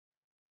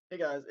Hey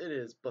guys, it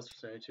is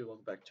Buster72.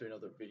 Welcome back to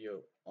another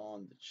video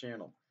on the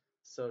channel.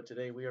 So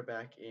today we are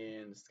back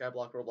in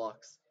Skyblock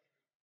Roblox,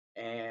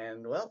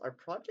 and well, our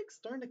project's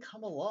starting to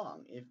come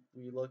along. If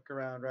we look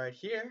around right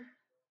here,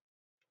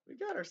 we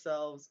got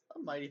ourselves a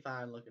mighty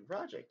fine looking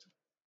project.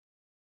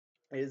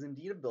 It is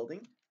indeed a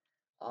building.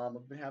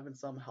 I've been having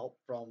some help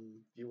from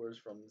viewers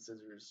from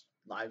Scissor's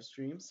live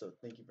streams, so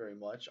thank you very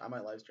much. I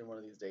might live stream one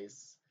of these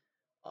days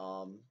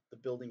the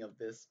building of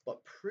this,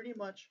 but pretty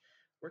much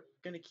we're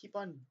gonna keep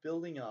on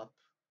building up.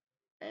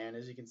 And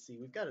as you can see,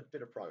 we've got a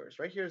bit of progress.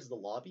 Right here is the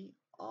lobby.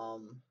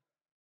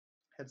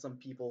 Had some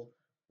people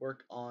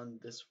work on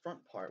this front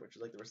part, which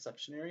is like the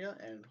reception area,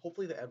 and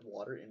hopefully they add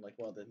water in like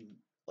one of the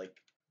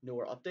like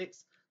newer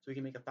updates. So we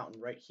can make a fountain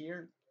right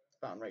here,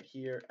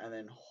 and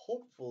then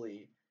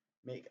hopefully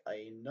make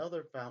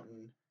another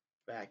fountain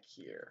back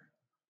here.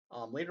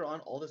 Later on,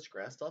 all this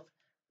grass stuff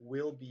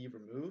will be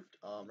removed.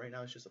 Right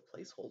now it's just a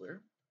placeholder.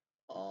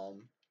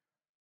 Um,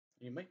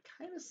 you might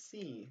kind of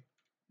see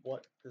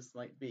what this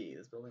might be,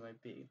 this building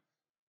might be.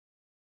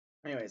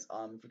 Anyways,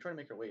 if we try to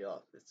make our way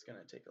up, it's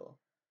gonna take a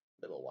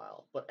little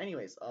while. But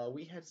anyways,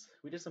 we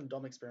did some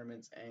dumb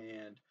experiments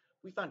and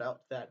we found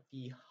out that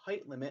the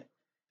height limit,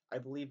 I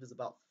believe, is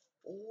about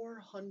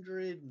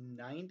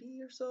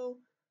 490 or so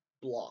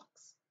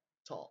blocks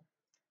tall,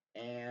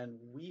 and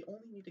we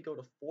only need to go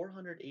to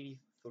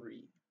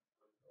 483.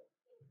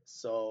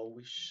 So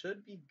we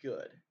should be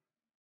good.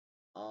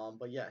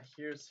 But yeah,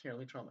 here. Let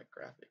me turn on my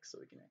graphics so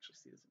we can actually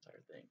see this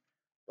entire thing.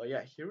 But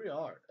yeah, here we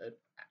are.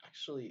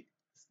 Actually,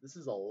 this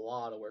is a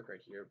lot of work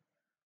right here.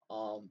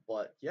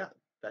 But yeah,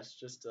 that's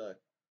just a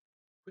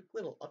quick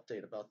little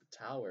update about the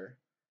tower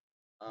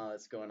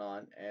that's going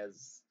on.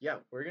 As yeah,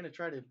 we're gonna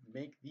try to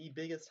make the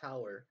biggest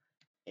tower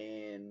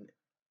in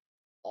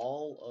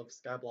all of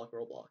Skyblock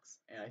Roblox,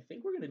 and I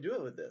think we're gonna do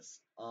it with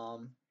this.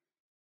 Yeah,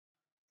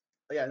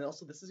 and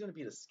also this is gonna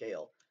be the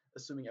scale.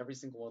 Assuming every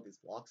single one of these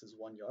blocks is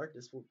 1 yard,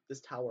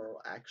 this tower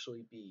will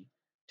actually be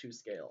to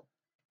scale,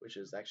 which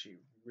is actually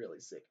really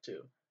sick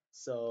too.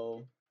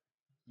 So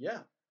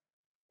yeah,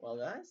 well,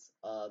 guys,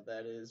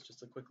 that is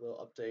just a quick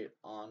little update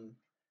on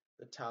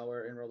the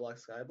tower in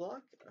Roblox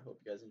Skyblock. I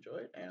hope you guys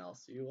enjoyed, and I'll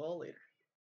see you all later.